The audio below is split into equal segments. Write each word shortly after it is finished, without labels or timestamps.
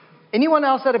Anyone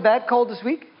else had a bad cold this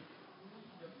week?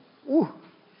 Ooh,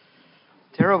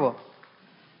 terrible.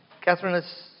 Catherine is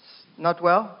not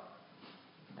well.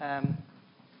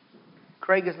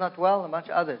 Craig is not well, and a bunch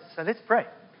of others. So let's pray.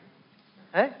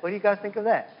 Hey, what do you guys think of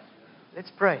that?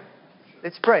 Let's pray.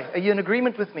 Let's pray. Are you in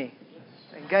agreement with me?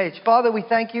 Engage. Father, we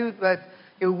thank you that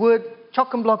your word,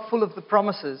 chock and block full of the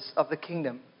promises of the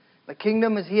kingdom. The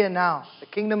kingdom is here now. The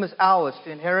kingdom is ours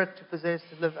to inherit, to possess,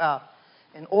 to live out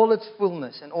in all its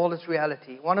fullness and all its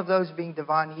reality. One of those being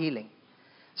divine healing.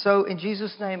 So in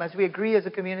Jesus' name, as we agree as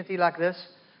a community like this,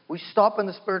 we stop in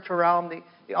the spiritual realm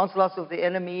the onslaughts of the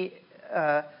enemy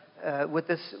with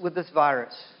this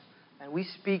virus. And we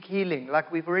speak healing.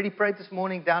 Like we've already prayed this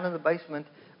morning down in the basement,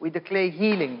 we declare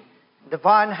healing,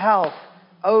 divine health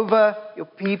over your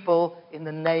people in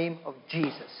the name of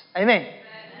Jesus. Amen.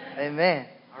 Amen. Amen.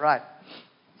 All right.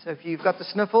 So if you've got the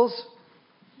sniffles,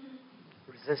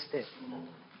 resist it.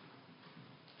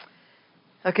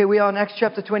 Okay, we are in Acts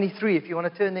chapter 23. If you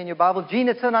want to turn in your Bible. Jean,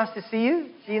 it's so nice to see you.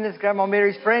 Jean is Grandma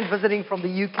Mary's friend visiting from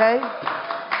the UK.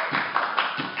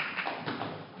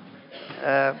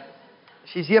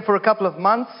 She's here for a couple of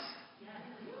months.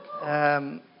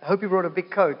 I hope you brought a big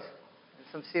coat and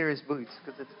some serious boots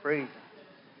because it's freezing.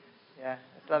 Yeah,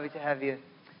 it's lovely to have you.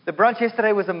 The brunch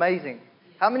yesterday was amazing.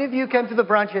 How many of you came to the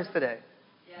brunch yesterday?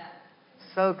 Yeah.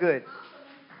 So good.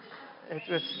 It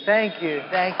was. Thank you.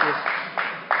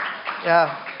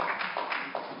 Yeah.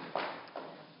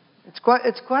 It's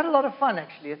quite a lot of fun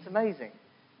actually. It's amazing.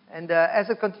 And as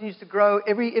it continues to grow,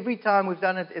 every time we've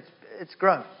done it, it's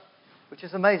grown, which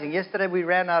is amazing. Yesterday we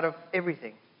ran out of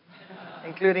everything,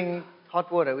 including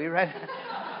hot water. We ran,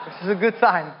 which is a good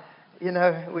sign, you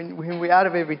know, when we're out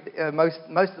of everything, most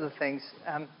of the things.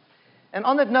 And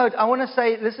on that note, I want to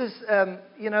say this is,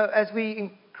 you know, as we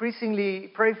increasingly,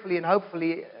 prayerfully, and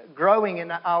hopefully growing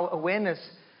in our awareness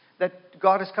that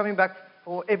God is coming back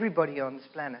for everybody on this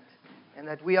planet, and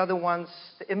that we are the ones,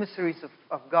 the emissaries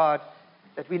of God,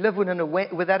 that we live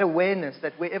with that awareness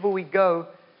that wherever we go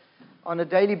on a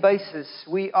daily basis,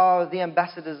 we are the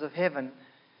ambassadors of heaven.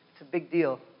 It's a big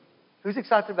deal. Who's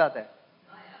excited about that?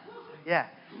 Yeah.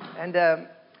 And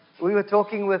we were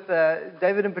talking with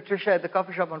David and Patricia at the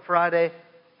coffee shop on Friday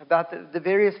about the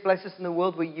various places in the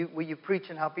world where you preach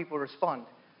and how people respond.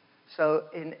 So,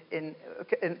 and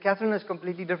Catherine is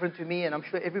completely different to me, and I'm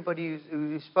sure everybody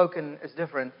who's spoken is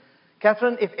different.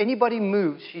 Catherine, if anybody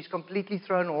moves, she's completely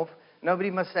thrown off. Nobody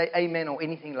must say amen or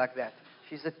anything like that.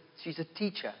 She's a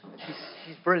teacher.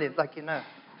 She's brilliant, like you know,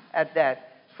 at that.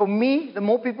 For me, the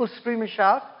more people scream and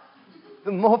shout,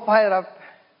 the more fired up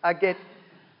I get.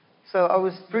 So I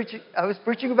was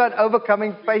preaching about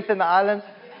overcoming faith in the islands.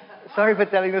 Sorry for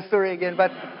telling the story again,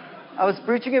 but I was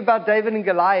preaching about David and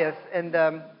Goliath, and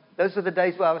those were the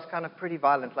days where I was kind of pretty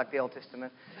violent, like the Old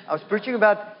Testament. I was preaching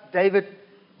about David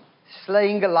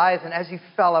slaying Goliath, and as he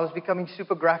fell, I was becoming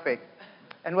super graphic.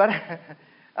 And what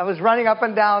I was running up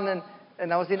and down,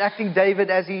 and I was enacting David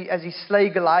as he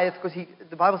slayed Goliath, because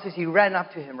the Bible says he ran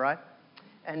up to him, right?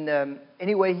 And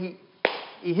anyway,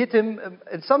 he hit him.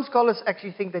 And some scholars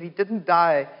actually think that he didn't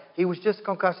die. He was just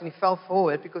concussed, and he fell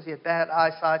forward because he had bad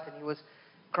eyesight, and he was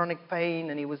chronic pain,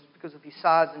 and he was because of his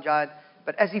size and giant.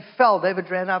 But as he fell,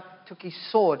 David ran up, took his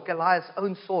sword, Goliath's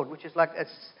own sword, which is like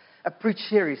a preach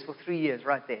series for 3 years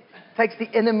right there. Takes the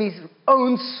enemy's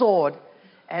own sword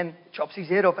and chops his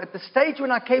head off. At the stage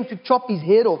when I came to chop his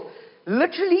head off,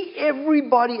 literally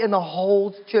everybody in the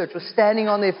whole church was standing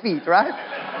on their feet, right?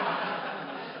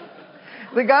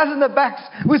 The guys in the backs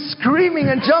were screaming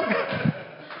and jumping.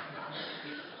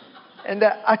 And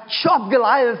I chopped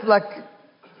Goliath's like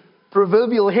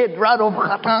proverbial head right off.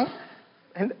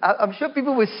 And I'm sure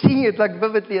people were seeing it like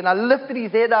vividly. And I lifted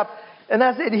his head up and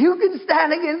I said, "Who can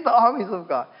stand against the armies of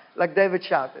God?" Like David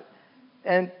shouted.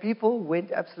 And people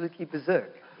went absolutely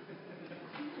berserk.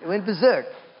 They went berserk.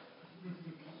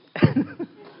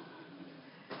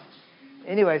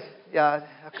 Anyways, yeah,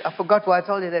 I forgot why I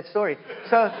told you that story.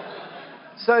 So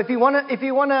if you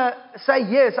wanna say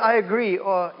yes, I agree,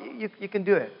 or you can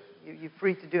do it. You're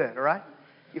free to do it. All right?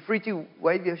 You're free to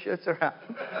wave your shirts around.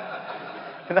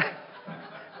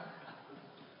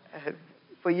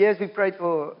 For years we prayed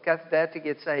for Kath's dad to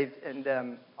get saved,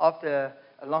 and after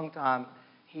a long time,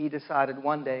 he decided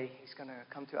one day he's going to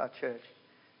come to our church.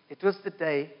 It was the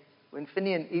day when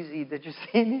Finney and Izzy, did you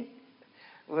see me?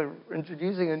 Were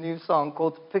introducing a new song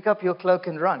called "Pick Up Your Cloak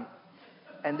and Run,"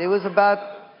 and there was about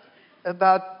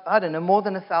I don't know, more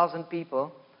than 1,000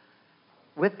 people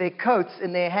with their coats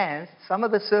in their hands. Some of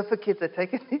the surfer kids had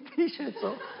taken their t-shirts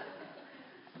off,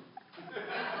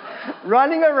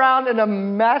 running around in a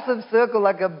massive circle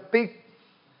like a big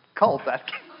cult.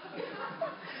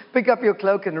 pick up your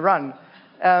cloak and run.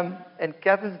 And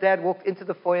Catherine's dad walked into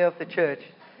the foyer of the church.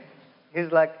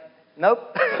 He's like, nope.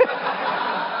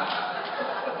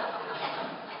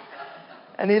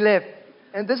 And he left.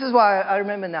 And this is why I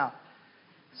remember now.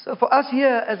 So for us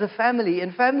here as a family,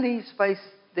 in family space,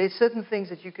 there's certain things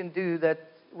that you can do that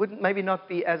wouldn't maybe not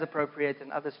be as appropriate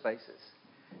in other spaces.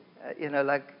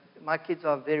 Like my kids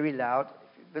are very loud.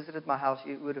 If you visited my house,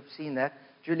 you would have seen that.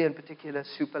 Julia in particular,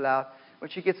 super loud. When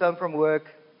she gets home from work,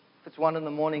 if it's 1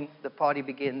 a.m, the party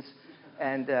begins.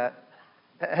 And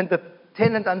the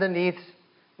tenant underneath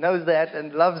knows that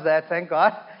and loves that, thank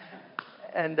God.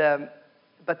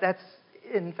 But that's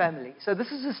in family. So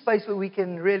this is a space where we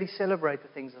can really celebrate the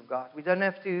things of God. We don't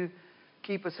have to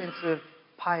keep a sense of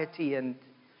piety and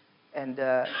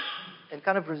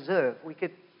kind of reserve. We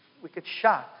could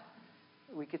shout.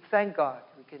 We could thank God.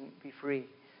 We can be free.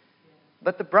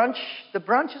 But the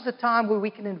brunch is a time where we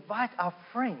can invite our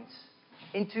friends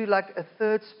into like a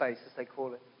third space, as they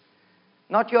call it.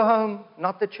 Not your home,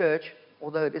 not the church,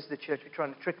 although it is the church. We're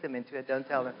trying to trick them into it. Don't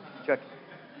tell them, church.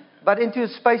 But into a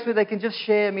space where they can just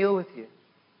share a meal with you.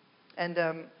 And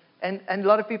a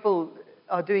lot of people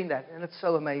are doing that, and it's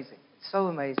so amazing. It's so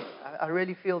amazing. I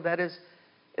really feel that it's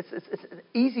an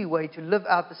easy way to live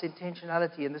out this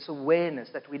intentionality and this awareness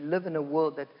that we live in a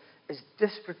world that is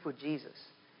desperate for Jesus.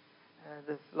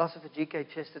 The philosopher G.K.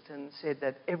 Chesterton said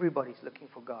that everybody's looking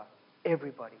for God.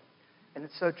 Everybody. And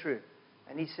it's so true.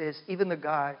 And he says, even the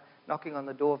guy knocking on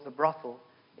the door of the brothel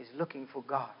is looking for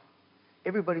God.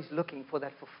 Everybody's looking for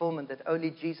that fulfillment that only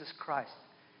Jesus Christ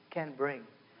can bring.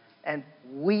 And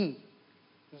we,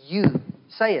 you,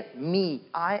 say it, me,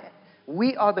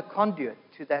 we are the conduit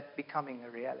to that becoming a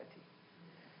reality.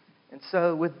 And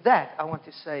so with that, I want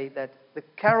to say that the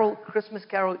Christmas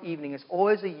Carol evening is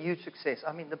always a huge success.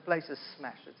 I mean, the place is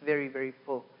smashed. It's very, very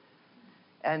full.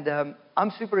 And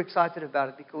I'm super excited about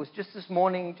it because just this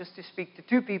morning, just to speak to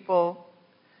 2 people,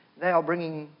 they are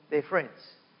bringing their friends.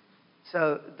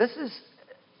 So this is,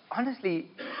 honestly,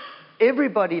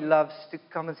 everybody loves to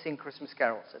come and sing Christmas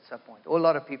carols at some point, or a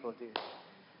lot of people do.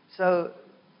 So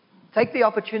take the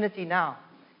opportunity now.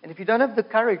 And if you don't have the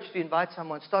courage to invite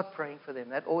someone, start praying for them.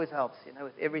 That always helps,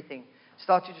 with everything.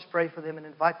 Start to just pray for them and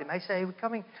invite them. Hey, say, hey, we're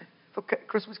coming for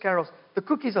Christmas carols. The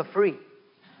cookies are free.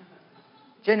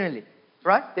 Generally.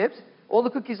 Right, Debs? All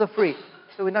the cookies are free.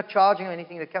 So we're not charging or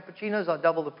anything. The cappuccinos are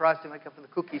double the price to make up for the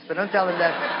cookies. But don't tell them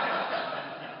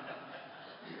that.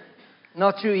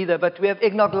 Not true either. But we have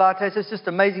eggnog lattes. It's just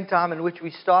an amazing time in which we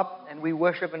stop and we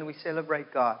worship and we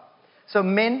celebrate God. So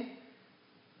men,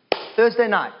 Thursday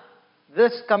night.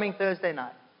 This coming Thursday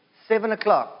night, 7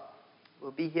 o'clock,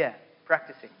 we'll be here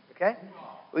practicing, okay?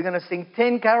 We're going to sing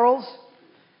 10 carols.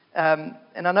 And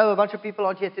I know a bunch of people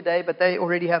aren't here today, but they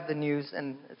already have the news,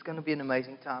 and it's going to be an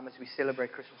amazing time as we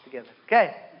celebrate Christmas together.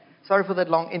 Okay, sorry for that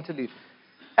long interlude.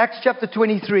 Acts chapter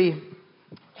 23.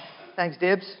 Thanks,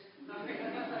 Debs.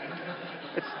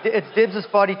 It's Debs'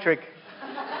 party trick.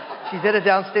 She's headed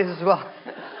downstairs as well.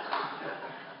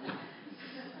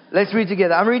 Let's read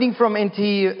together. I'm reading from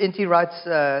N.T. writes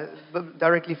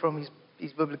directly from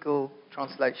his biblical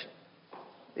translation.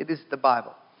 It is the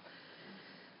Bible.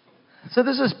 So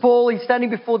this is Paul. He's standing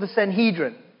before the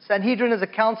Sanhedrin. Sanhedrin is a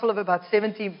council of about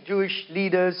 70 Jewish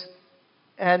leaders,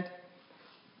 and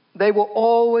they were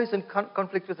always in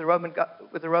conflict with the Roman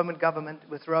government,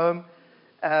 with Rome,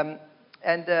 and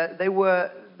they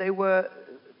were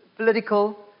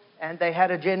political, and they had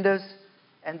agendas.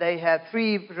 And they had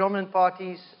 3 predominant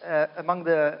parties among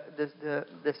the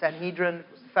Sanhedrin: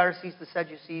 the Pharisees, the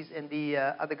Sadducees, and the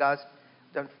other guys.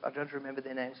 I don't remember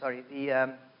their names. Sorry.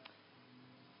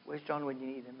 Where's John when you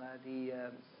need him?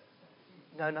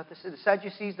 Not the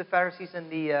Sadducees, the Pharisees,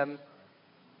 and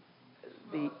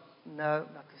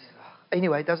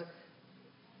Anyway, it doesn't.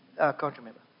 I can't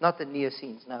remember. Not the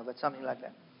Neessenes, no, but something like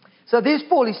that. So there's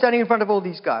Paul. He's standing in front of all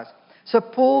these guys. So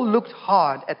Paul looked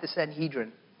hard at the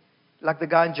Sanhedrin. Like the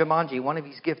guy in Jumanji, one of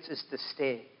his gifts is to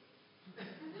stare.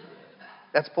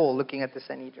 That's Paul looking at the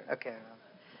Sanhedrin. Okay,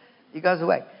 you guys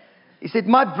away. He said,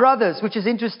 "My brothers," which is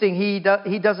interesting.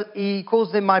 He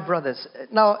calls them my brothers.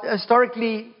 Now,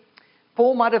 historically,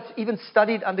 Paul might have even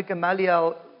studied under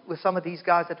Gamaliel with some of these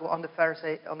guys that were on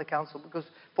the council, because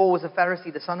Paul was a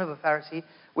Pharisee, the son of a Pharisee,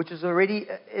 which is already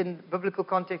in biblical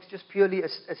context just purely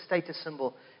a status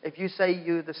symbol. If you say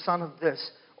you're the son of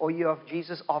this, or you're of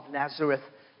Jesus of Nazareth,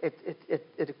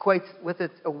 it equates with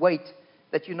it a weight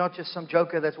that you're not just some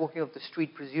joker that's walking off the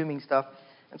street presuming stuff.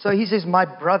 And so he says, "My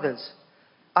brothers,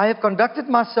 I have conducted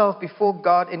myself before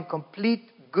God in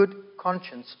complete good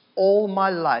conscience all my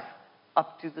life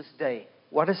up to this day."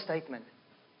 What a statement.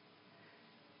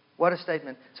 What a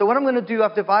statement. So what I'm going to do,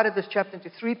 I've divided this chapter into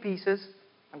 3 pieces.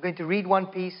 I'm going to read one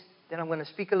piece, then I'm going to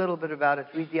speak a little bit about it,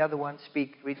 read the other one,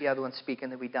 speak, read the other one, speak,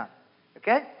 and then we're done.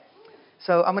 Okay?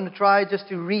 So I'm going to try just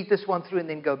to read this one through and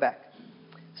then go back.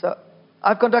 So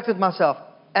I've conducted myself.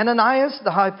 Ananias, the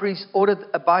high priest, ordered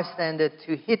a bystander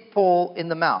to hit Paul in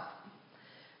the mouth.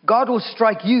 God will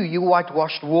strike you, you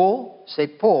whitewashed wall,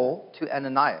 said Paul to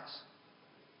Ananias.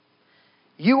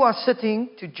 You are sitting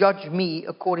to judge me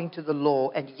according to the law,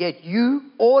 and yet you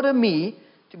order me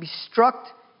to be struck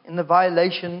in the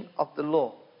violation of the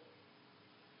law.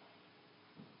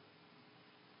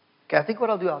 Okay, I think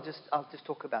what I'll do, I'll just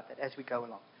talk about that as we go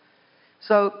along.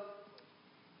 So,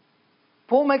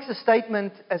 Paul makes a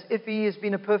statement as if he has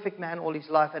been a perfect man all his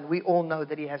life, and we all know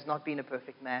that he has not been a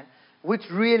perfect man, which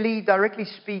really directly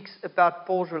speaks about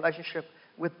Paul's relationship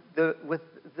with the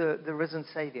risen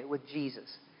Savior, with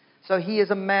Jesus. So he is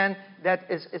a man that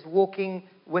is walking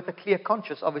with a clear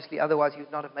conscience, obviously, otherwise he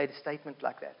would not have made a statement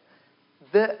like that.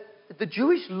 The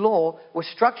Jewish law was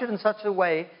structured in such a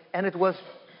way, and it was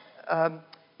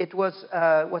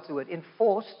what's the word?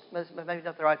 Enforced, maybe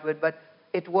not the right word, but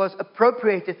it was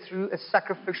appropriated through a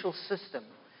sacrificial system.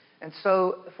 And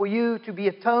so for you to be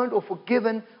atoned or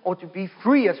forgiven or to be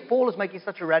free, as Paul is making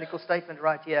such a radical statement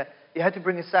right here, you had to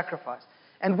bring a sacrifice.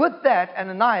 And with that,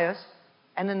 Ananias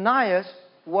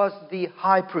was the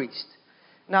high priest.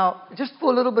 Now, just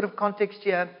for a little bit of context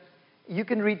here, you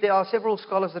can read, there are several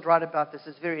scholars that write about this.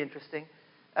 It's very interesting.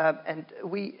 And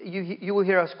you will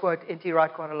hear us quote N.T.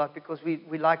 Wright quite a lot because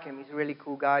we like him. He's a really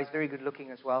cool guy. He's very good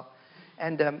looking as well.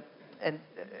 And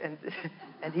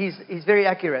he's very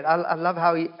accurate. I love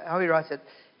how he writes it.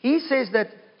 He says that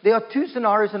there are 2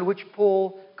 scenarios in which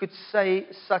Paul could say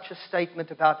such a statement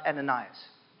about Ananias.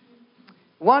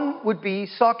 One would be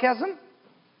sarcasm,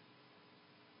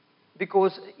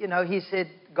 because, he said,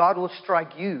 God will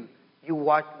strike you, you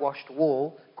whitewashed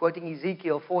wall, quoting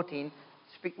Ezekiel 14,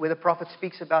 where the prophet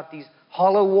speaks about these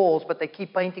hollow walls, but they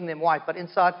keep painting them white. But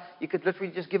inside, you could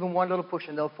literally just give them one little push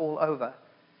and they'll fall over.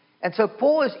 And so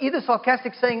Paul is either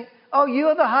sarcastic, saying, oh, you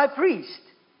are the high priest,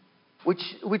 which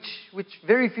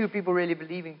very few people really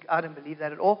believe in. I don't believe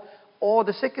that at all. Or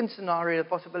the second scenario, the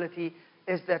possibility,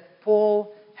 is that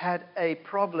Paul had a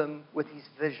problem with his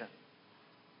vision.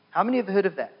 How many have heard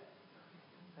of that?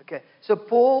 Okay, so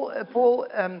Paul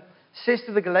says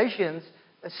to the Galatians,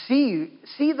 see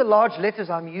the large letters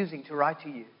I'm using to write to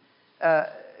you,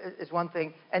 is one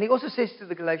thing. And he also says to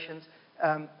the Galatians,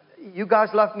 you guys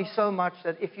love me so much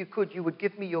that if you could, you would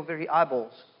give me your very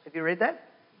eyeballs. Have you read that?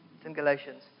 It's in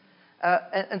Galatians.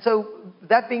 And so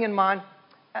that being in mind,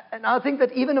 and I think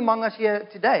that even among us here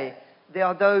today, there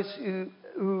are those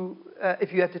who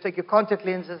if you have to take your contact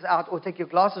lenses out or take your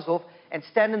glasses off and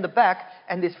stand in the back,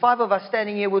 and there's 5 of us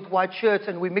standing here with white shirts,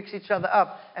 and we mix each other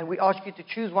up, and we ask you to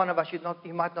choose one of us,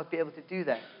 you might not be able to do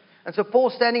that. And so Paul,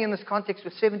 standing in this context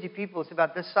with 70 people, it's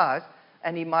about this size,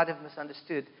 and he might have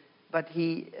misunderstood, but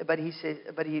he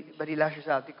lashes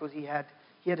out because he had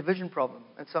a vision problem,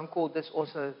 and some called this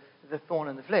also the thorn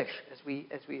in the flesh, as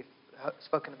we've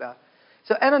spoken about.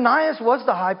 So Ananias was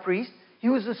the high priest. He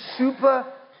was a super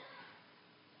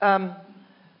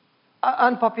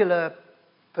unpopular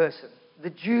person. The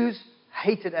Jews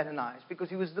hated Ananias because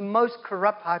he was the most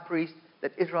corrupt high priest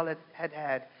that Israel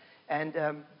had. And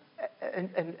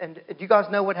do you guys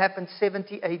know what happened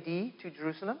 70 A.D. to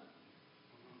Jerusalem?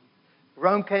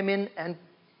 Rome came in and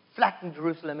flattened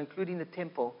Jerusalem, including the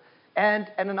temple. And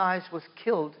Ananias was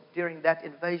killed during that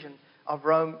invasion of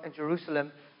Rome and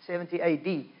Jerusalem, 70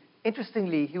 A.D.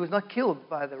 Interestingly, he was not killed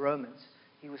by the Romans.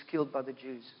 He was killed by the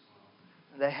Jews.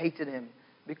 And they hated him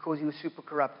because he was super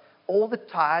corrupt. All the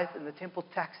tithe and the temple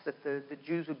tax that the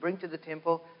Jews would bring to the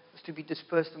temple was to be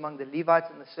dispersed among the Levites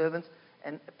and the servants.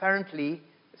 And apparently,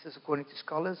 this is according to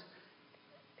scholars,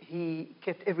 he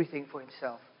kept everything for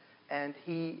himself. And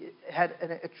he had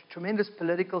a tremendous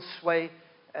political sway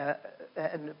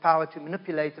and the power to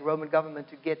manipulate the Roman government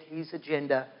to get his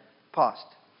agenda passed.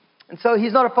 And so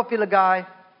he's not a popular guy.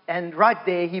 And right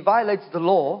there, he violates the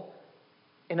law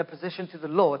in opposition to the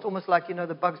law. It's almost like,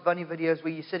 the Bugs Bunny videos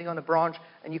where you're sitting on a branch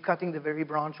and you're cutting the very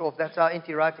branch off. That's how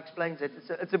N.T. Wright explains it.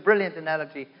 It's a brilliant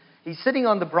analogy. He's sitting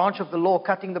on the branch of the law,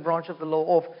 cutting the branch of the law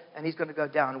off, and he's going to go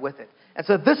down with it. And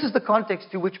so this is the context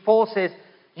to which Paul says,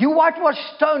 you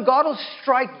whitewashed stone, God will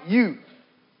strike you.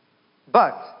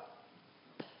 But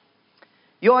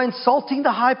you're insulting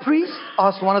the high priest?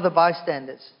 Asked one of the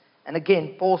bystanders. And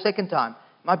again, Paul, second time.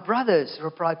 My brothers,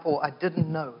 replied Paul, I didn't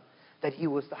know that he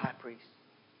was the high priest.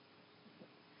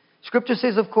 Scripture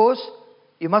says, of course,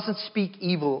 you mustn't speak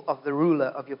evil of the ruler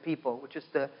of your people, which is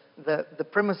the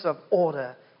premise of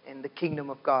order in the kingdom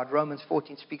of God. Romans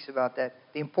 14 speaks about that,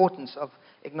 the importance of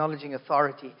acknowledging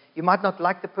authority. You might not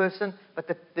like the person, but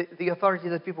the authority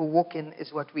that people walk in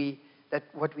is what we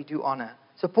do honor.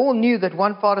 So Paul knew that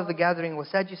one part of the gathering was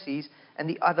Sadducees and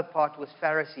the other part was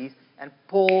Pharisees. And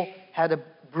Paul had a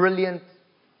brilliant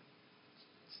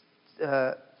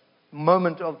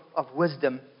moment of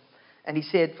wisdom. And he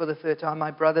said for the third time, my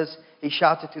brothers, he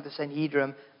shouted to the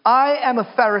Sanhedrin, I am a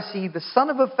Pharisee, the son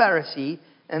of a Pharisee,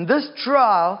 and this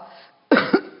trial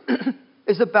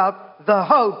is about the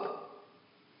hope,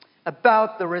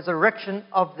 about the resurrection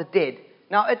of the dead.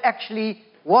 Now, it actually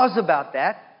was about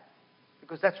that,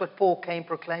 because that's what Paul came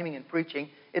proclaiming and preaching.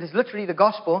 It is literally the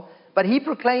gospel, but he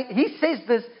says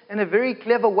this in a very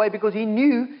clever way, because he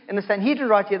knew in the Sanhedrin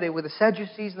right here, there were the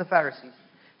Sadducees and the Pharisees.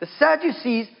 The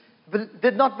Sadducees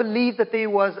did not believe that there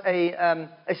was a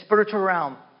spiritual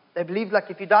realm. They believed like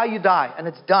if you die, and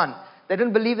it's done. They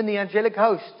didn't believe in the angelic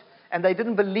host, and they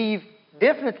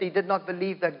definitely did not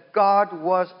believe that God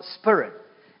was spirit.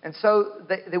 And so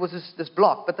there was this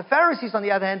block. But the Pharisees, on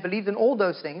the other hand, believed in all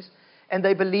those things, and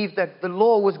they believed that the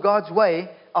law was God's way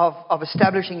of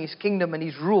establishing His kingdom and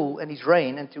His rule and His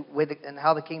reign, and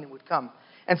how the kingdom would come.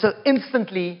 And so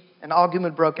instantly an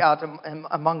argument broke out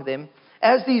among them.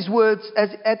 At these words,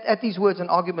 an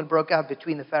argument broke out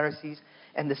between the Pharisees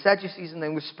and the Sadducees, and they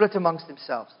were split amongst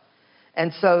themselves.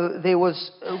 And so there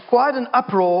was quite an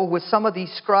uproar with some of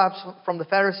these scribes from the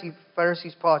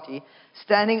Pharisees' party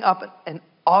standing up and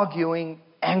arguing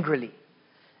angrily.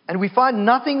 And we find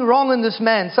nothing wrong in this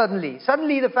man suddenly.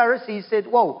 Suddenly the Pharisees said,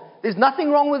 whoa, there's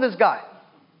nothing wrong with this guy.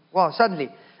 Wow, suddenly.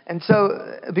 And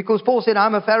so, because Paul said,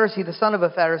 I'm a Pharisee, the son of a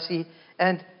Pharisee,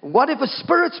 and what if a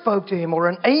spirit spoke to him, or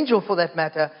an angel for that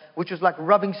matter, which was like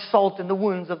rubbing salt in the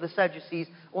wounds of the Sadducees,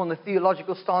 or in the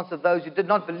theological stance of those who did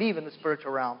not believe in the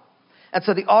spiritual realm. And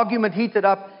so the argument heated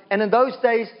up, and in those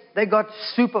days, they got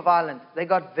super violent. They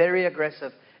got very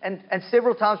aggressive. And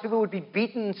several times people would be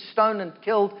beaten, stoned, and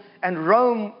killed. And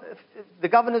Rome, the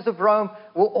governors of Rome,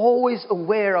 were always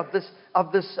aware of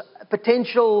this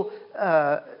potential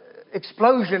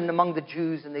explosion among the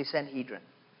Jews in the Sanhedrin.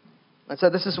 And so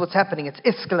this is what's happening. It's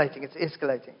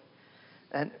escalating.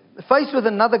 And faced with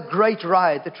another great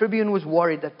riot, the tribune was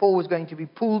worried that Paul was going to be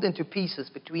pulled into pieces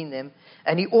between them.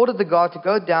 And he ordered the guard to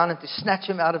go down and to snatch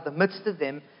him out of the midst of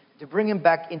them, to bring him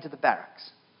back into the barracks.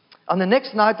 On the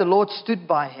next night, the Lord stood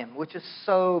by him, which is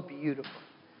so beautiful.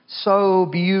 So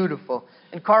beautiful.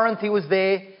 In Corinth, he was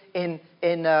there. In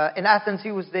Athens,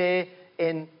 he was there.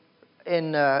 In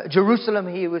Jerusalem,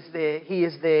 he was there. He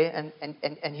is there.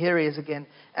 And here he is again.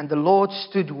 And the Lord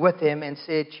stood with him and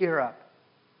said, cheer up.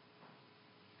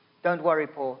 Don't worry,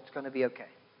 Paul. It's going to be okay.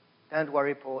 Don't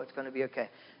worry, Paul. It's going to be okay.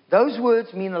 Those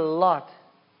words mean a lot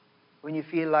when you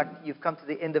feel like you've come to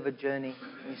the end of a journey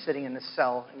and you're sitting in a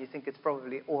cell and you think it's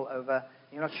probably all over.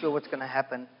 You're not sure what's going to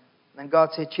happen. And God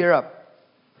said, cheer up.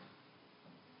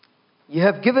 You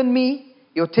have given me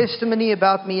your testimony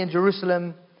about me in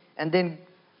Jerusalem. And then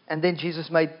Jesus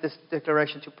made this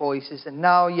declaration to Paul. He says, and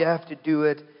now you have to do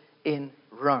it in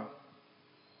Rome.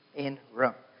 In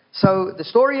Rome. So the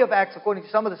story of Acts, according to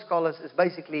some of the scholars, is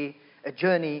basically a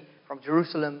journey from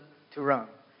Jerusalem to Rome.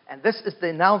 And this is the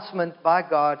announcement by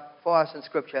God for us in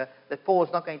Scripture that Paul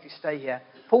is not going to stay here.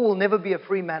 Paul will never be a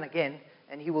free man again,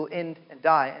 and he will end and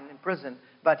die and in prison,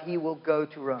 but he will go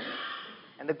to Rome.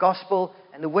 And the gospel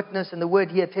and the witness and the word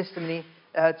here, testimony,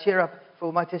 cheer up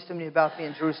for my testimony about me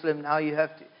in Jerusalem. Now you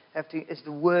have to is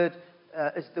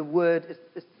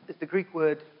the Greek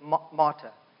word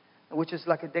martyr, which is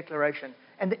like a declaration.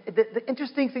 And the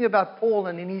interesting thing about Paul,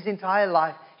 and in his entire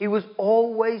life, he was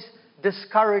always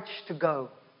discouraged to go.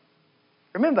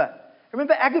 Remember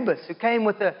Agabus, who came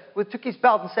took his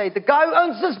belt and said, the guy who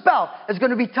owns this belt is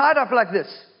going to be tied up like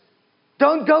this.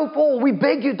 Don't go, Paul. We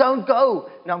beg you, don't go.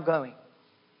 No, I'm going.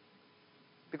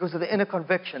 Because of the inner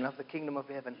conviction of the kingdom of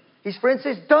heaven. His friend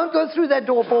says, don't go through that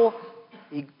door, Paul.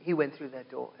 He went through that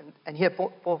door. And here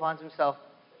Paul finds himself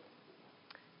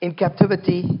in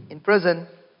captivity, in prison.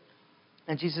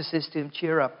 And Jesus says to him,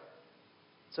 cheer up.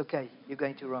 It's okay. You're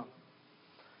going to Rome.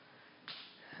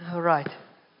 All right.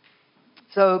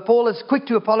 So Paul is quick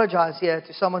to apologize here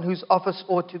to someone whose office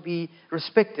ought to be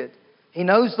respected. He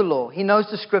knows the law. He knows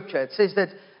the Scripture. It says that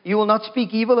you will not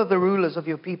speak evil of the rulers of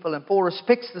your people. And Paul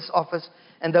respects this office.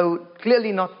 And though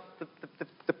clearly not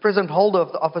the present holder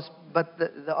of the office, but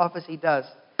the office he does.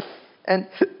 And,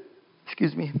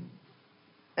 excuse me.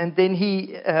 And then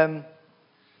he,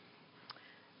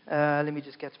 let me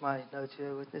just catch my notes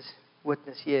here.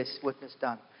 Witness, yes, witness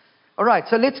done. All right,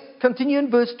 so let's continue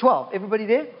in verse 12. Everybody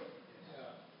there?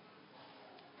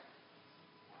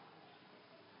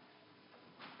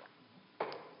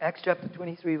 Acts chapter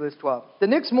 23, verse 12. The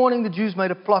next morning, the Jews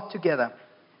made a plot together.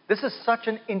 This is such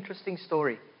an interesting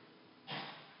story.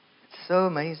 It's so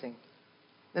amazing.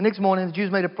 The next morning, the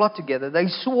Jews made a plot together. They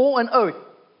swore an oath.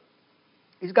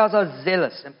 These guys are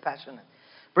zealous and passionate,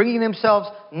 bringing themselves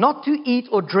not to eat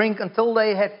or drink until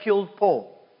they had killed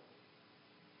Paul.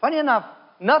 Funny enough,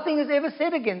 nothing is ever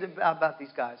said again about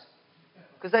these guys,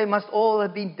 because they must all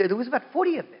have been dead. There was about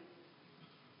 40 of them.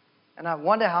 And I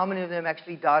wonder how many of them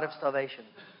actually died of starvation.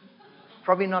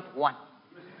 Probably not one.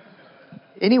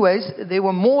 Anyways, there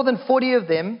were more than 40 of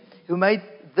them who made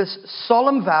this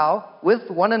solemn vow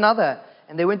with one another.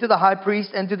 And they went to the high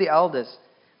priest and to the elders.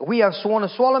 We have sworn a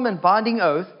solemn and binding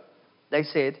oath, they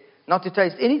said, not to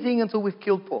taste anything until we've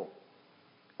killed Paul.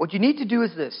 What you need to do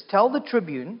is this. Tell the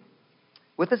tribune,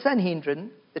 with the Sanhedrin,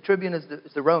 the tribune is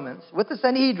the Romans, with the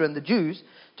Sanhedrin, the Jews,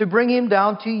 to bring him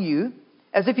down to you,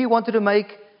 as if he wanted to make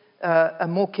a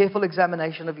more careful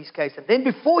examination of his case. And then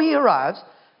before he arrives,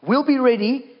 we'll be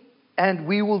ready and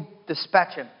we will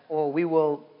dispatch him, or we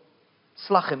will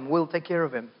slach him, we'll take care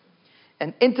of him.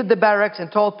 And entered the barracks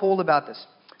and told Paul about this.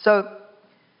 So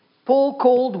Paul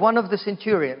called one of the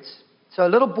centurions. So a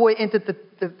little boy entered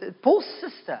Paul's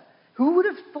sister. Who would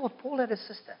have thought Paul had a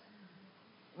sister?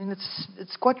 I mean,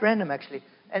 it's quite random, actually.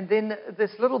 And then this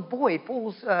little boy,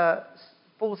 Paul's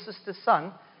sister's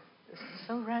son, is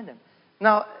so random.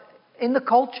 Now, in that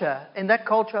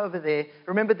culture over there,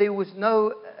 remember there was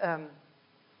no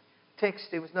text,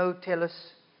 there was no tellus,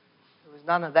 there was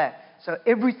none of that. So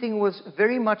everything was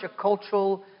very much a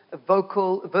cultural,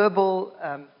 verbal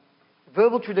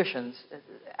traditions.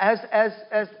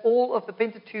 As all of the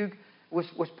Pentateuch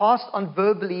was passed on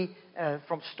verbally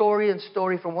from story and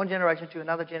story from one generation to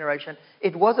another generation,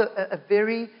 it was a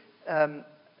very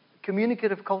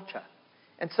communicative culture.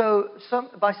 And so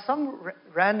by some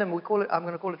random, I'm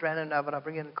going to call it random now, but I'll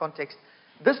bring it in context.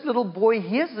 This little boy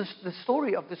hears the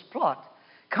story of this plot,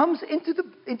 comes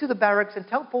into the barracks and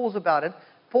tells Paul about it.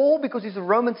 Paul, because he's a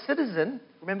Roman citizen,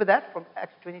 remember that from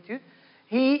Acts 22,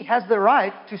 he has the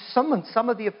right to summon some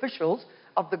of the officials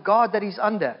of the guard that he's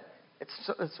under.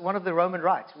 It's one of the Roman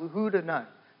rights. Who would have known?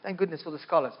 Thank goodness for the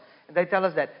scholars. And they tell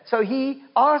us that. So he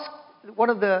asked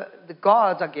one of the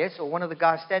guards, I guess, or one of the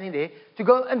guys standing there, to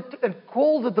go and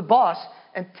call the boss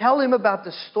and tell him about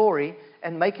the story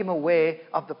and make him aware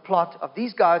of the plot of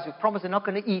these guys who promise they're not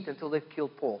going to eat until they've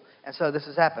killed Paul. And so this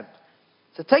has happened.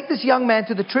 So take this young man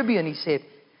to the tribune, he said.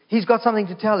 He's got something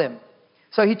to tell him.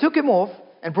 So he took him off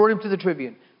and brought him to the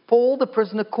tribune. Paul, the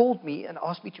prisoner, called me and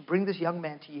asked me to bring this young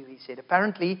man to you, he said.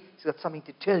 Apparently, he's got something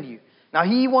to tell you. Now,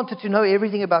 he wanted to know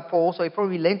everything about Paul, so he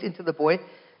probably leant into the boy.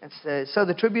 And so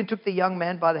the tribune took the young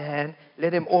man by the hand,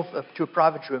 led him off to a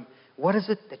private room. What is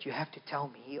it that you have to tell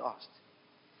me? He asked.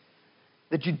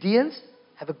 The Judeans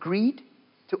have agreed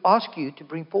to ask you to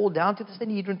bring Paul down to the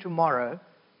Sanhedrin tomorrow,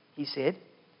 he said.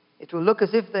 It will look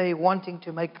as if they're wanting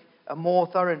to make a more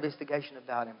thorough investigation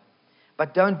about him.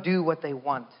 But don't do what they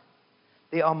want.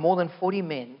 There are more than 40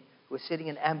 men who are setting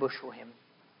an ambush for him.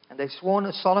 And they've sworn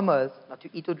a solemn oath not to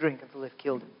eat or drink until they've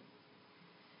killed him.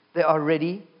 They are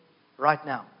ready right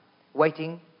now,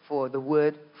 waiting for the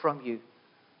word from you.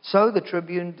 So the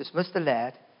tribune dismissed the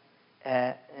lad.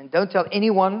 And don't tell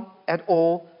anyone at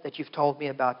all that you've told me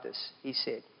about this, he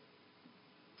said.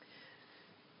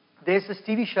 There's this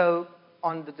TV show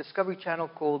on the Discovery Channel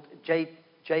called Jade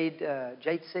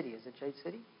City. Is it Jade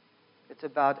City? It's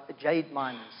about jade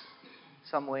miners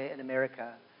somewhere in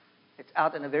America. It's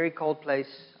out in a very cold place.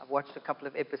 I've watched a couple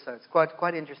of episodes.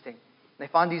 Quite interesting. They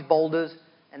find these boulders,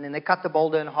 and then they cut the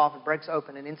boulder in half. It breaks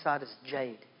open, and inside is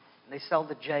jade. And they sell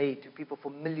the jade to people for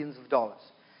millions of dollars.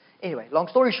 Anyway, long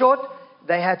story short,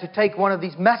 they had to take one of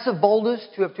these massive boulders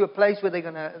to a place where they're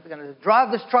going to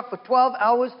drive this truck for 12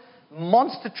 hours.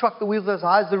 Monster truck, the wheels as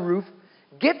high as the roof.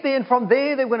 Get there, and from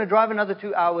there they're going to drive another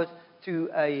 2 hours to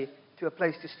a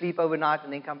place to sleep overnight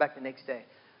and then come back the next day.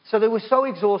 So they were so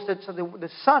exhausted. So the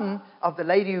son of the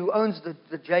lady who owns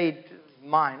the jade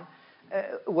mine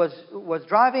was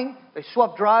driving. They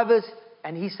swapped drivers,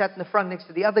 and he sat in the front next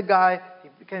to the other guy. He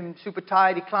became super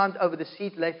tired. He climbed over the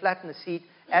seat, lay flat in the seat.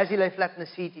 As he lay flat in the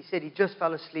seat, he said he just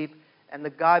fell asleep, and the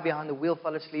guy behind the wheel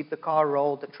fell asleep. The car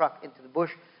rolled the truck into the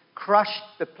bush, crushed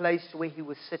the place where he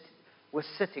was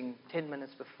sitting 10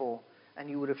 minutes before, and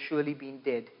he would have surely been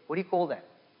dead. What do you call that?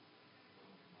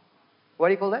 What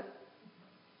do you call that?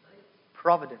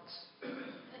 Providence.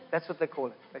 That's what they call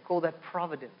it. They call that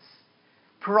providence.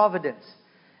 Providence.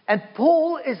 And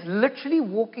Paul is literally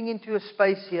walking into a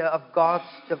space here of God's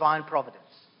divine providence.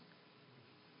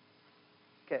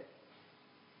 Okay.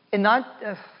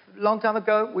 A long time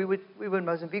ago, we were in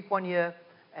Mozambique one year,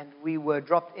 and we were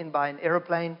dropped in by an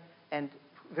aeroplane, and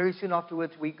very soon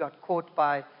afterwards, we got caught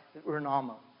by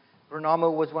Renamo.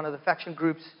 Renamo was one of the faction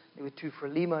groups. There were two,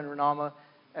 Frelimo and Renamo,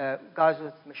 guys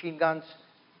with machine guns,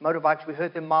 motorbikes. We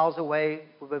heard them miles away.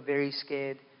 We were very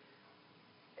scared,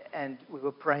 and we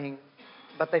were praying.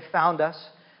 But they found us.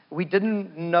 We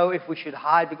didn't know if we should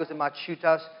hide because they might shoot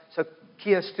us. So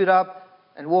Kia stood up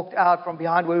and walked out from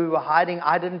behind where we were hiding.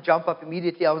 I didn't jump up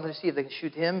immediately. I wanted to see if they could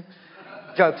shoot him.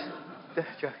 Jokes.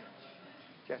 Joke.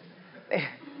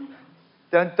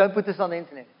 Don't put this on the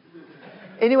internet.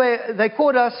 Anyway, they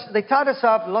caught us. They tied us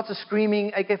up. Lots of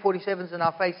screaming, AK-47s in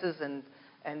our faces and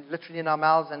literally in our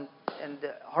mouths and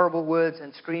horrible words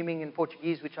and screaming in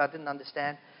Portuguese, which I didn't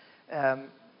understand. I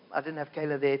didn't have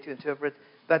Kayla there to interpret.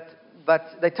 But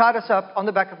they tied us up on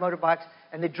the back of motorbikes,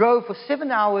 and they drove for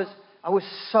 7 hours. I was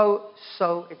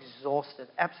so exhausted,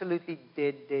 absolutely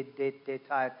dead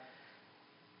tired.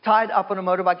 Tied up on a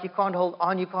motorbike, you can't hold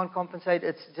on, you can't compensate.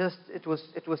 It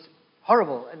was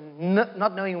horrible, and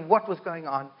not knowing what was going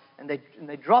on. And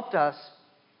they dropped us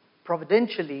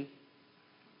providentially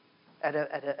at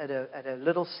a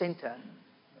little center,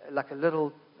 like a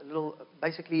little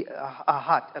basically a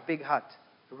hut, a big hut,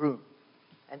 a room.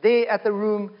 And there at the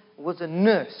room was a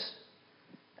nurse,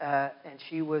 and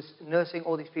she was nursing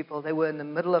all these people. They were in the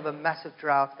middle of a massive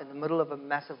drought, in the middle of a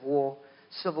massive war,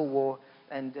 civil war,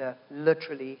 and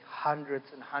literally hundreds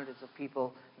and hundreds of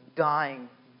people dying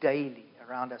daily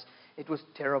around us. It was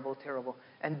terrible.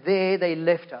 And there they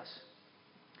left us.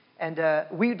 And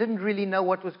we didn't really know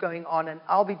what was going on. And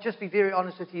I'll be very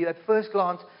honest with you. At first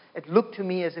glance, it looked to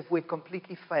me as if we'd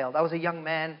completely failed. I was a young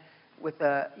man with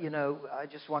I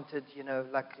just wanted,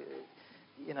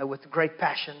 with great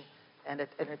passion. And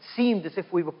it seemed as if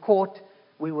we were caught,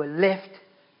 we were left,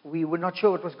 we were not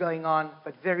sure what was going on.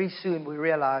 But very soon we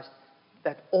realized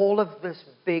that all of this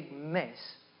big mess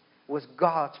was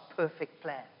God's perfect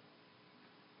plan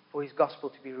for His gospel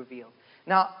to be revealed.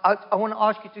 Now, I want to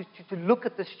ask you to look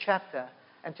at this chapter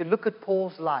and to look at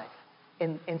Paul's life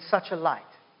in such a light.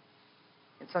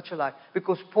 In such a light.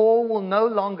 Because Paul will no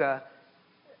longer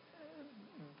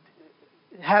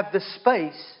have the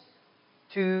space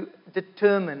to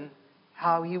determine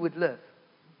how he would live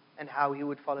and how he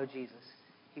would follow Jesus.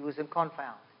 He was in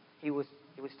confound. He was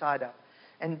tied up.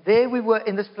 And there we were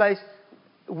in this place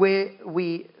where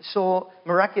we saw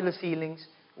miraculous healings,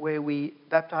 where we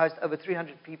baptized over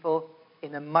 300 people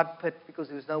in a mud pit because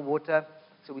there was no water.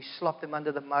 So we slopped them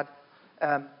under the mud.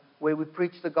 Where we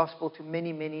preached the gospel to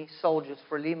many, many soldiers,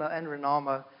 Frelimo and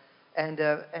Renamo, and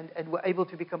were able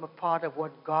to become a part of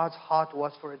what God's heart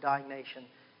was for a dying nation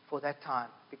for that time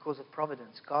because of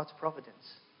providence, God's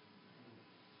providence.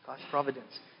 God's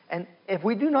providence. And if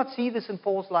we do not see this in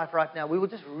Paul's life right now, we will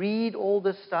just read all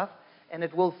this stuff and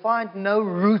it will find no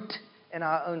root in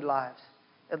our own lives.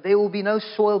 There will be no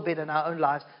soil bed in our own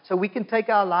lives. So we can take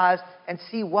our lives and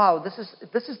see, wow, this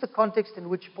is the context in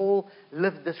which Paul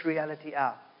lived this reality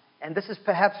out. And this is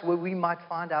perhaps where we might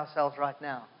find ourselves right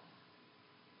now.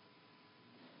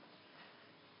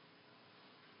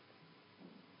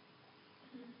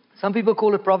 Some people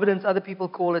call it providence, other people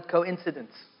call it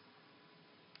coincidence.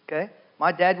 Okay?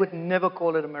 My dad would never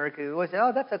call it a miracle. He would always say,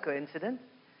 oh, that's a coincidence.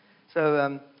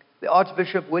 So the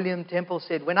Archbishop William Temple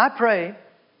said, when I pray,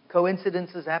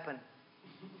 coincidences happen.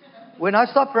 When I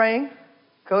stop praying,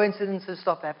 coincidences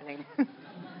stop happening.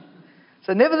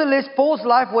 So nevertheless, Paul's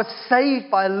life was saved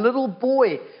by a little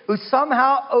boy who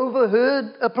somehow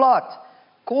overheard a plot.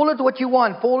 Call it what you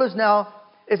want. Paul is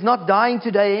not dying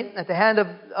today at the hand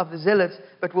of the zealots,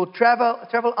 but will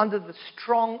travel under the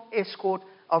strong escort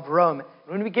of Rome.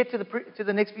 When we get to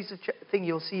the next piece of thing,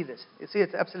 you'll see this. You'll see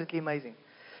it's absolutely amazing.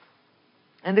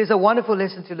 And there's a wonderful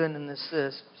lesson to learn in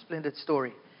this splendid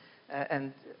story,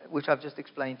 and which I've just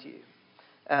explained to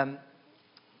you.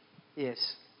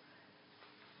 Yes.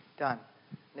 Done.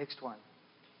 Next one.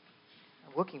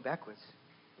 I'm working backwards.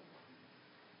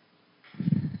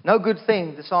 No good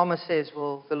thing, the psalmist says,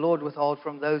 will the Lord withhold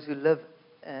from those who live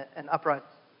an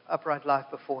upright life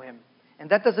before Him. And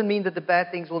that doesn't mean that the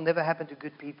bad things will never happen to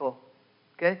good people.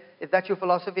 Okay? If that's your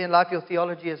philosophy in life, your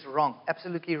theology is wrong.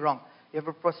 Absolutely wrong. You have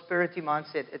a prosperity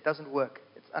mindset. It doesn't work.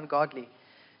 It's ungodly.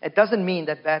 It doesn't mean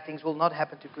that bad things will not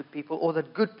happen to good people or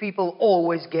that good people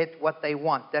always get what they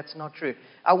want. That's not true.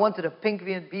 I wanted a pink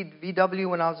VW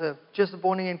when I was just a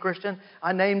born-again Christian.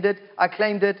 I named it. I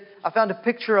claimed it. I found a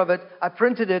picture of it. I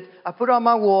printed it. I put it on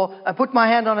my wall. I put my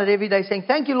hand on it every day saying,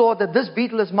 thank you, Lord, that this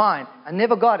Beetle is mine. I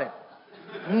never got it.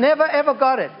 Never, ever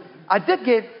got it. I did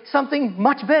get something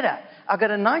much better. I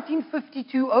got a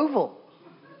 1952 Oval.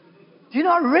 Do you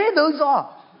know how rare those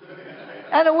are?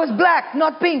 And it was black,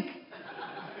 not pink.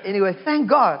 Anyway, thank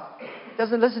God. It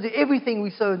doesn't listen to everything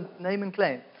we so name and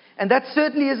claim. And that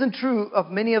certainly isn't true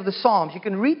of many of the Psalms. You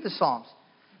can read the Psalms.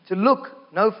 To look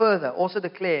no further, also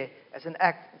declare as an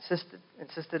act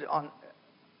insisted on.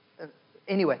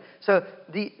 Anyway, so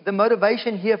the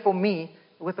motivation here for me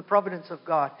with the providence of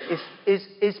God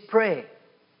is prayer.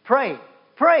 Pray.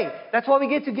 Pray. That's why we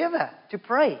get together, to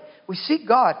pray. We seek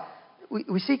God.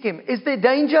 We seek Him. Is there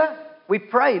danger? We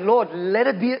pray, Lord, let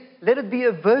it be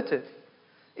averted.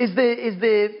 Is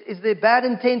there bad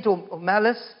intent or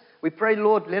malice? We pray,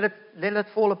 Lord, let it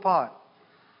fall apart.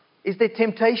 Is there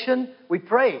temptation? We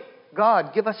pray,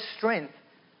 God, give us strength.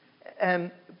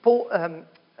 Pete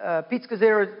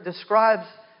Scazzero describes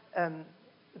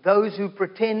those who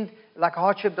pretend like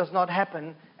hardship does not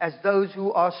happen as those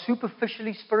who are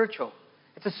superficially spiritual.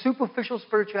 It's a superficial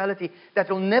spirituality that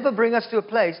will never bring us to a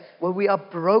place where we are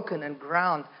broken and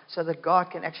ground so that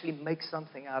God can actually make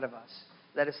something out of us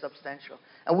that is substantial.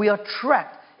 And we are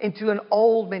trapped into an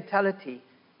old mentality.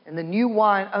 And the new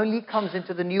wine only comes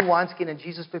into the new wineskin, and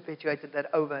Jesus perpetuated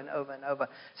that over and over and over.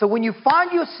 So when you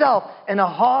find yourself in a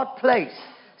hard place,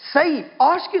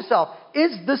 ask yourself,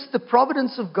 is this the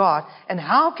providence of God? And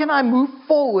how can I move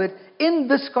forward in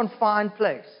this confined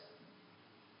place?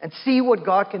 And see what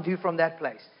God can do from that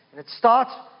place. And it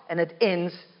starts and it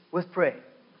ends with prayer.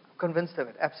 I'm convinced of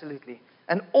it, absolutely.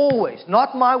 And always,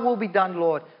 not my will be done,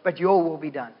 Lord, but your will be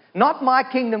done. Not my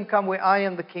kingdom come where I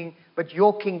am the king, but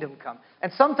your kingdom come.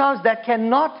 And sometimes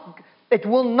it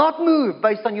will not move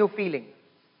based on your feeling.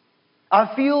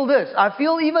 I feel this. I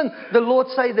feel even the Lord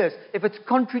say this. If it's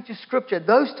contrary to Scripture,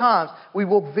 those times we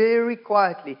walk very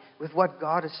quietly with what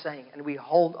God is saying, and we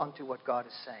hold on to what God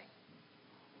is saying,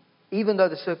 even though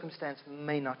the circumstance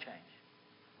may not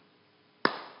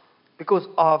change. Because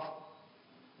of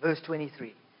verse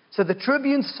 23. So the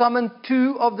tribune summoned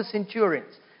 2 of the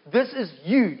centurions. This is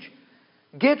huge.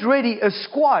 Get ready, a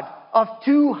squad of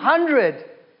 200.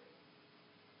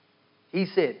 He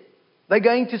said, they're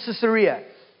going to Caesarea.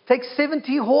 Take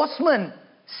 70 horsemen.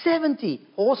 70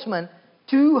 horsemen,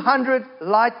 200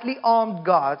 lightly armed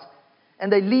guards.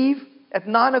 And they leave at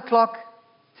 9 o'clock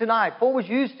tonight. Paul was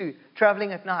used to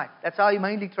traveling at night. That's how he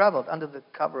mainly traveled, under the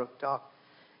cover of dark.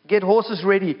 Get horses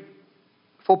ready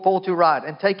for Paul to ride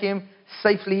and take him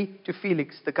safely to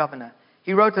Felix, the governor.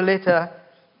 He wrote a letter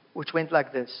which went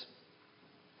like this.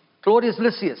 Claudius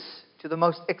Lysias, to the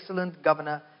most excellent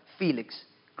governor Felix,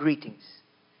 greetings.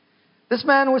 This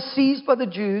man was seized by the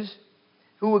Jews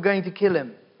who were going to kill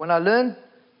him. When I learned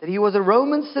that he was a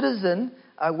Roman citizen,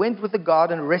 I went with the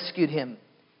guard and rescued him.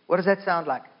 What does that sound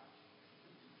like?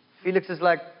 Felix is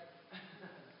like,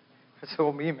 that's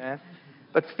all me, man.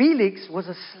 But Felix was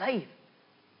a slave.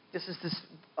 This is this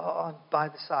by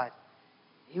the side.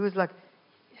 He was like,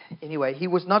 anyway, he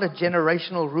was not a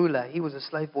generational ruler. He was a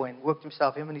slave boy and worked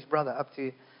himself, him and his brother, up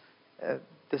to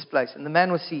this place. And the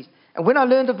man was seized. And when I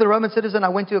learned of the Roman citizen, I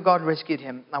went to a guard and rescued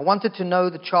him. I wanted to know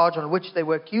the charge on which they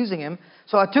were accusing him.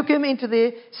 So I took him into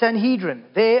their Sanhedrin.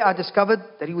 There I discovered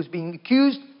that he was being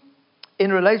accused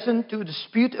in relation to a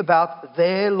dispute about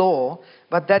their law,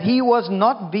 but that he was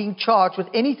not being charged with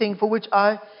anything for which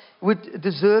I would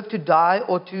deserve to die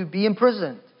or to be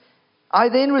imprisoned. I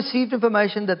then received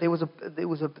information that there was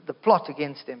the plot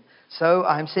against him. So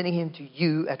I am sending him to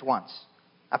you at once.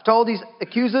 I've told these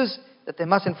accusers that they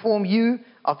must inform you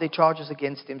of their charges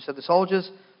against him. So the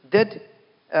soldiers did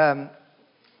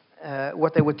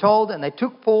what they were told, and they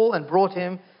took Paul and brought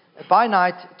him by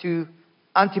night to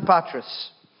Antipatris.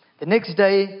 The next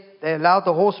day, they allowed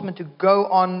the horsemen to go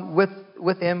on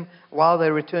with him while they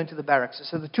returned to the barracks.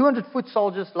 So the 200-foot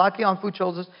soldiers, lightly armed foot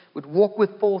soldiers, would walk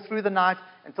with Paul through the night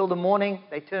until the morning.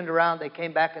 They turned around, they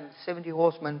came back, and 70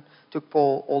 horsemen took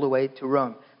Paul all the way to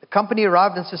Rome. The company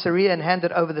arrived in Caesarea and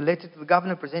handed over the letter to the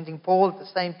governor, presenting Paul at the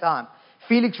same time.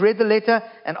 Felix read the letter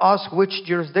and asked which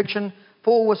jurisdiction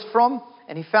Paul was from,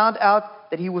 and he found out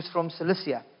that he was from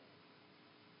Cilicia.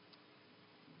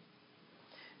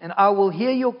 And I will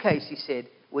hear your case, he said.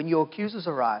 When your accusers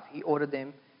arrive, he ordered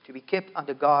them to be kept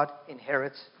under guard in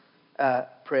Herod's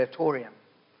praetorium.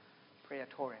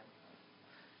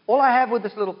 All I have with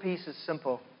this little piece is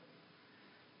simple.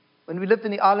 When we lived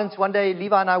in the islands, one day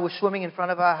Levi and I were swimming in front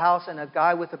of our house, and a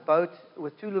guy with a boat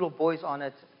with 2 little boys on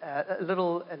it, a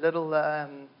little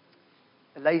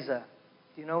laser.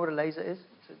 Do you know what a laser is?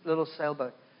 It's a little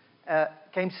sailboat.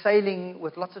 Came sailing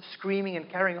with lots of screaming and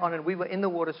carrying on, and we were in the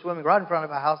water swimming right in front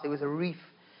of our house. There was a reef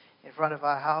in front of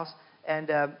our house, and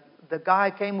the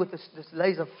guy came with this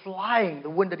laser flying, the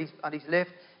wind on his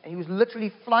left, and he was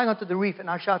literally flying onto the reef, and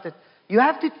I shouted, "You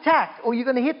have to tack, or you're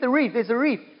going to hit the reef. There's a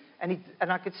reef."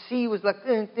 And I could see he was like,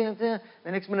 The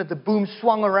next minute the boom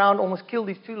swung around, almost killed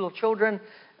these 2 little children.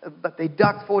 but they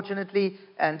ducked, fortunately,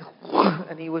 and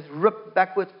he was ripped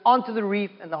backwards onto the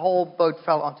reef, and the whole boat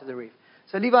fell onto the reef.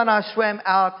 So Levi and I swam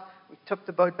out. We took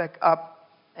the boat back up,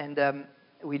 and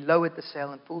we lowered the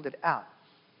sail and pulled it out.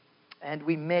 And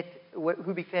we met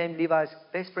who became Levi's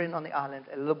best friend on the island,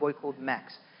 a little boy called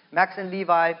Max. Max and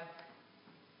Levi,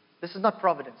 this is not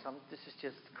Providence. This is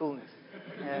just coolness.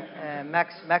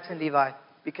 Max and Levi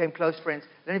became close friends.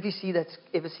 I don't know if you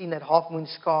ever seen that half-moon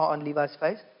scar on Levi's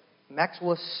face. Max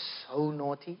was so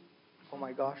naughty. Oh,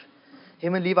 my gosh.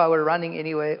 Him and Levi were running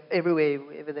everywhere,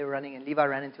 wherever they were running, and Levi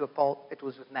ran into a pole. It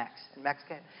was with Max. And Max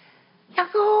came,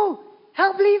 Jaco,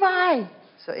 help Levi.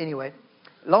 So anyway,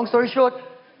 long story short,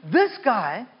 this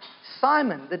guy,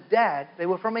 Simon, the dad, they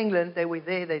were from England. They were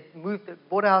there. They moved,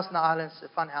 bought a house in the islands, a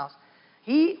fun house.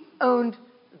 He owned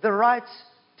the rights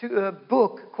to a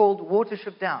book called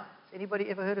Watership Down. Has anybody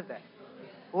ever heard of that?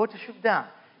 Watership Down.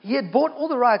 He had bought all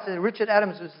the rights, and Richard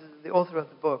Adams was the author of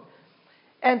the book.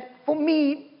 And for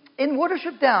me, in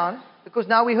Watership Down, because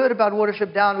now we heard about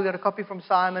Watership Down, we got a copy from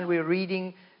Simon, we were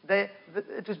reading.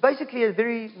 It was basically a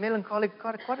very melancholic,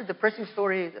 quite a depressing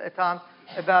story at times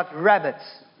about rabbits.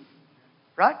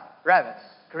 Right? Rabbits.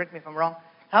 Correct me if I'm wrong.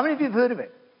 How many of you have heard of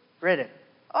it? Read it?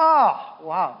 Oh,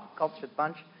 wow. Cultured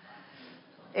bunch.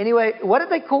 Anyway, what did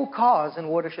they call cars in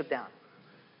Watership Down?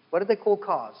 What did they call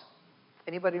cars?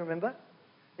 Anybody remember?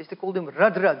 They used to call them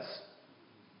rudruds.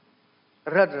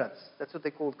 Rudruds. That's what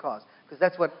they called cars. Because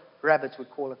that's what rabbits would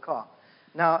call a car.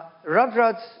 Now,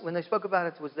 rudruds, when they spoke about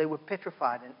it, they were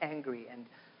petrified and angry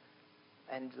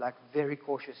and like very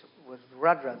cautious with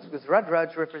rudruds. Because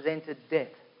rudruds represented death.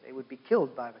 They would be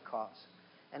killed by the cars.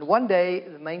 And one day,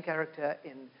 the main character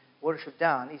in Watership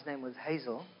Down, his name was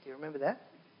Hazel. Do you remember that?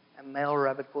 A male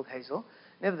rabbit called Hazel.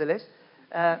 Nevertheless,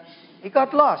 he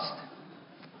got lost.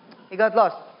 He got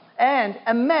lost. And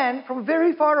a man from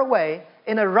very far away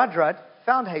in a rudrud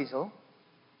found Hazel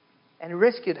and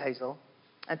rescued Hazel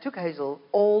and took Hazel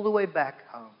all the way back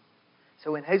home.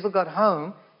 So when Hazel got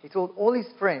home, he told all his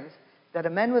friends that a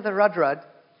man with a rudrud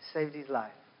saved his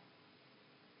life.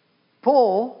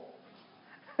 Paul,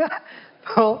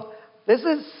 this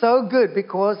is so good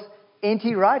because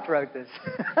N.T. Wright wrote this.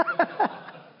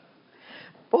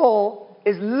 Paul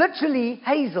is literally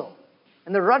Hazel,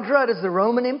 and the rudrud is the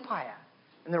Roman Empire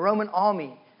and the Roman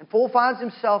army. And Paul finds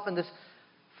himself in this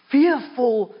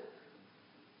fearful,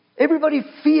 everybody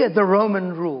feared the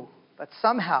Roman rule, but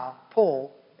somehow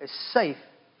Paul is safe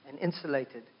and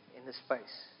insulated in this space.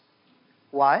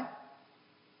 Why?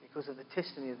 Because of the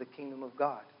testimony of the kingdom of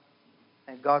God.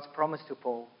 And God's promise to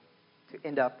Paul to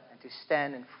end up and to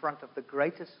stand in front of the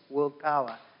greatest world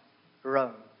power,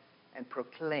 Rome, and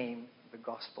proclaim the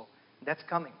gospel. That's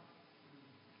coming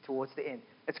towards the end.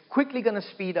 It's quickly going to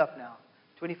speed up now.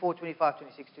 24, 25,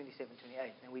 26, 27,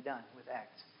 28. And we're done with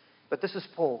Acts. But this is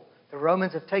Paul. The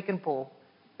Romans have taken Paul.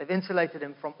 They've insulated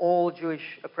him from all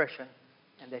Jewish oppression.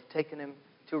 And they've taken him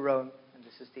to Rome. And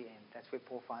this is the end. That's where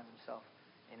Paul finds himself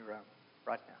in Rome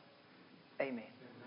right now. Amen.